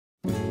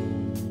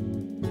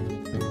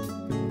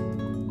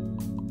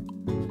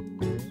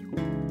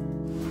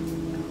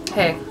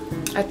Hey,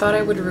 I thought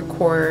I would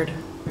record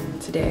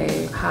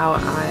today how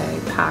I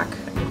pack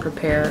and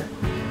prepare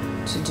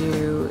to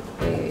do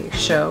a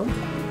show.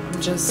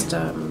 Just,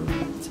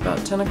 it's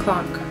about 10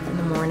 o'clock in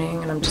the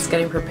morning and I'm just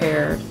getting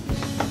prepared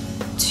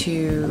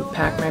to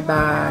pack my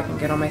bag and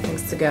get all my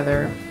things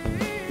together.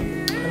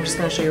 I'm just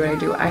going to show you what I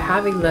do. I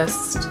have a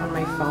list on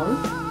my phone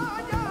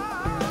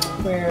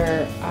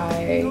where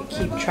I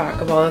keep track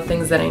of all the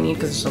things that I need,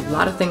 because there's a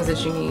lot of things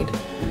that you need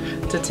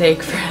to take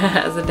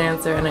as a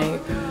dancer, and I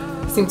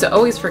seem to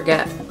always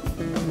forget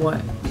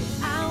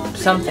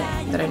something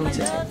that I need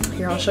to take.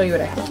 Here, I'll show you what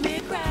I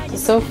have.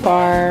 So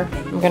far,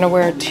 I'm gonna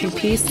wear a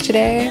two-piece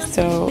today.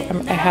 So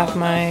I have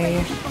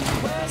my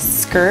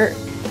skirt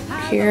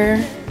here.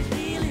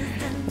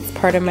 That's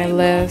part of my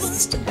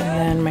list. And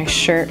then my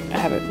shirt, I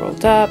have it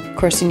rolled up. Of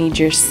course, you need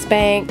your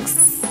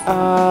Spanx.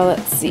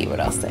 Let's see what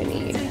else I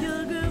need.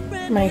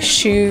 My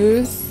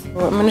shoes.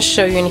 Well, I'm gonna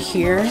show you in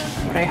here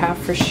what I have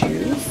for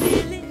shoes.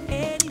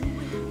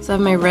 So I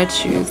have my red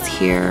shoes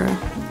here,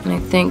 and I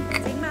think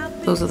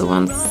those are the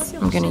ones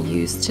I'm gonna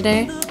use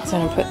today. So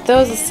I'm gonna put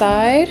those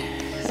aside,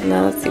 and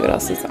then let's see what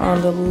else is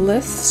on the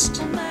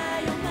list.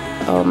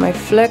 Oh, my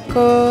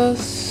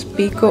Flecos,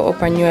 Pico or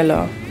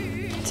Pañuelo.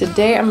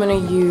 Today I'm gonna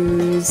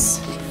use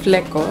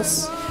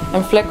Flecos,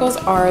 and Flecos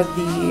are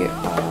the,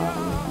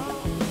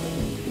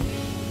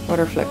 what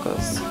are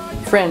Flecos?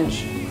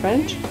 Fringe.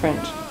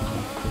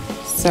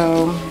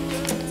 So,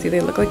 see,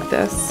 they look like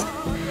this.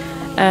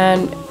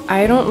 And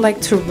I don't like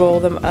to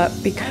roll them up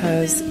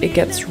because it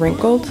gets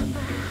wrinkled.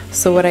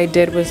 So what I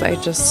did was I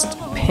just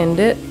pinned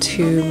it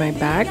to my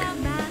bag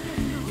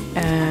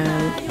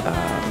and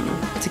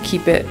to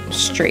keep it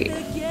straight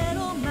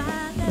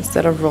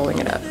instead of rolling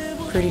it up.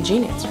 Pretty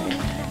genius,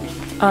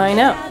 right? I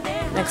know.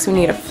 Next we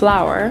need a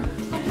flower.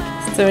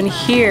 So in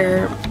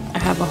here I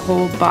have a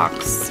whole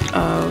box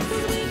of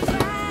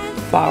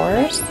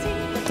flowers.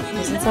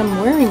 Since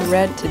I'm wearing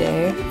red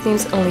today, it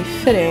seems only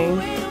fitting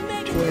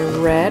to wear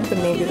red, but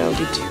maybe that would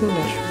be too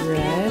much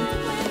red.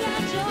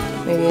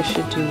 Maybe I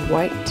should do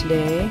white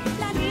today.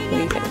 What do you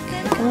think? I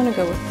think I'm gonna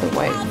go with the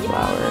white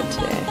flower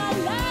today.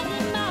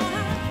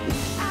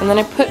 And then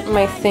I put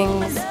my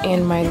things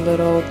in my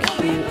little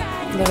cute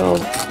little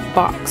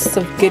box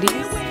of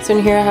goodies. So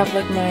in here I have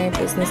like my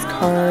business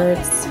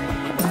cards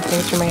and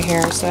things for my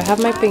hair. So I have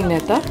my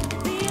Peineta,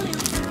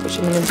 which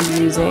I'm gonna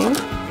be using.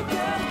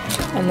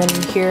 And then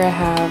here I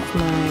have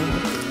my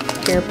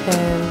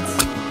hairpins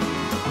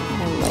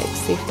and like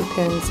safety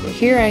pins. But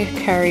here I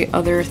carry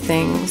other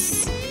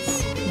things.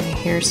 My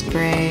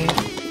hairspray,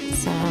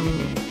 some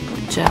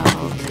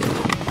gel.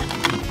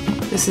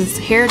 This is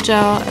hair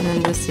gel, and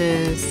then this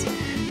is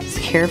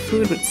hair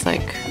food. It's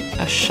like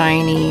a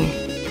shiny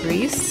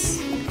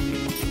grease.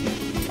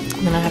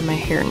 And then I have my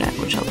hair net,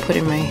 which I'll put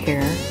in my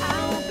hair.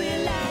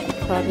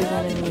 Probably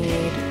gonna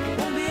need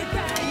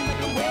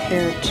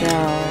hair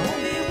gel.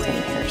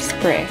 And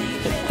hairspray.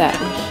 Put that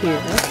in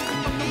here.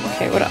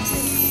 Okay, what else?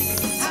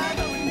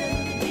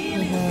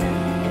 We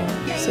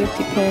have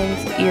safety pins,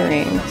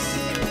 earrings.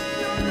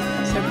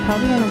 So I'm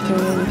probably gonna go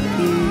with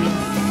the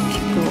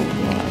Pico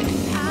one.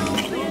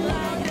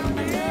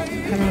 I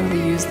haven't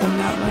really used them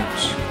that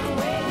much.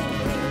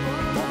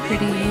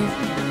 Pretty.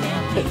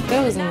 Put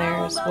those in there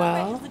as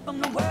well.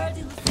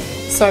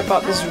 So I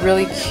bought this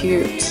really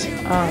cute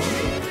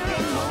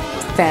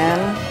fan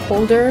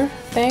holder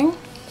thing.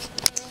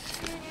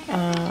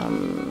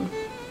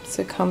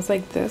 So it comes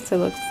like this. It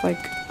looks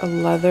like a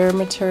leather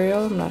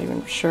material. I'm not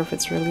even sure if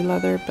it's really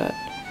leather, but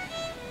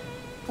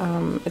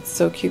it's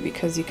so cute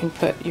because you can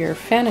put your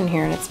fan in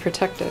here and it's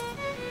protected.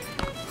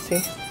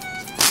 See?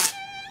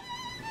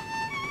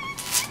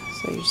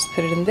 So you just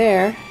put it in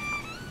there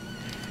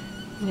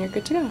and you're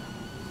good to go.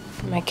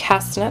 My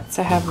castanets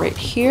I have right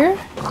here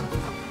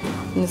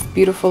in this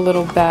beautiful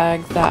little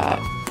bag that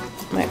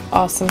my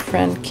awesome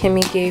friend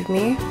Kimmy gave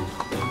me.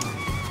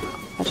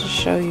 I'll just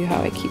show you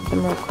how I keep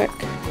them real quick.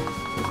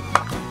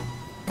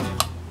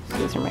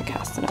 These are my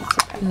castanets.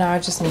 Okay. Now I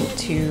just need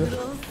to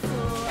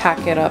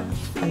pack it up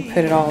and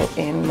put it all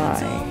in my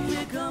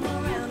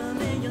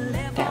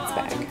dance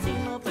bag.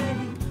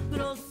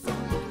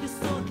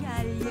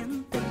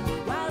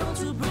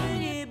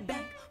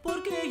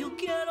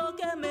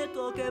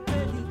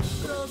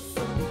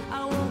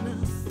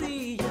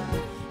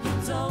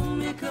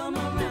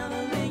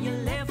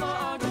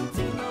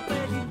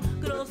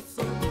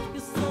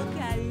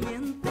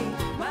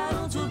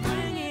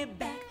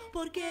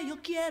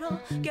 Quiero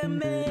que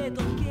me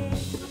toque.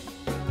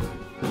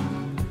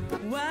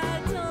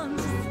 Why don't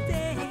you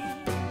stay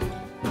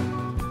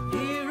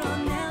here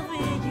on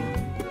Avenue?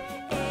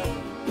 Hey,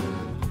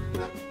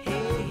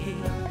 hey, hey.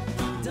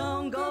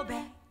 Don't go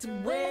back to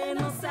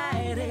Buenos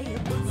Aires,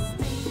 but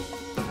stay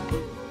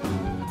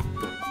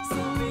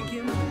so we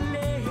can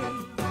play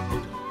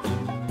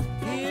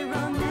here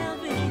on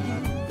Avenue.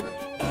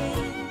 Hey,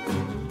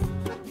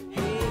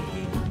 hey,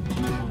 hey.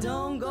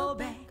 Don't go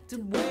back to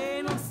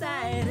Buenos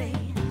Aires.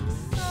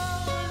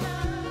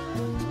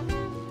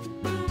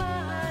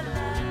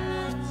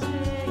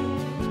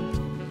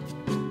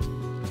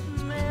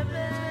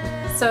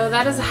 So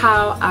that is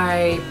how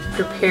I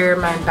prepare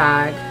my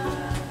bag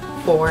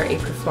for a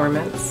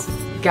performance.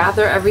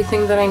 Gather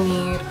everything that I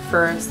need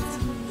first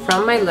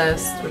from my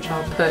list, which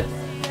I'll put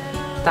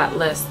that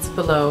list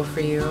below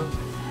for you.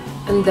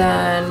 And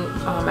then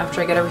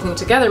after I get everything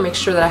together, make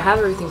sure that I have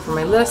everything for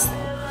my list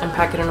and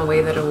pack it in a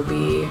way that it will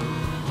be,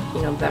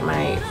 you know, that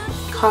my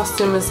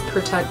costume is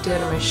protected,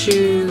 and my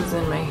shoes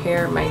and my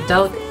hair, my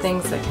delicate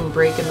things that can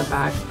break in the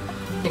bag.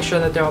 Make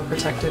sure that they're all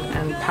protected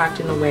and packed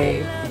in a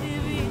way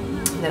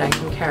that I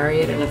can carry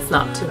it and it's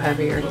not too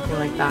heavy or anything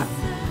like that.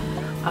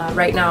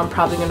 Right now I'm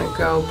probably going to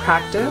go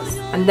practice,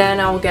 and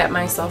then I'll get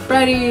myself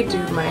ready, do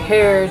my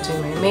hair,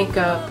 do my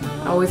makeup.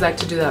 I always like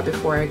to do that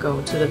before I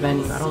go to the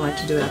venue. I don't like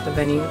to do it at the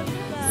venue.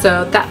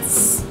 So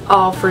that's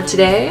all for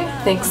today.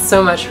 Thanks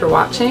so much for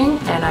watching,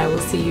 and I will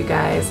see you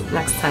guys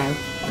next time.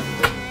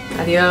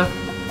 Adios.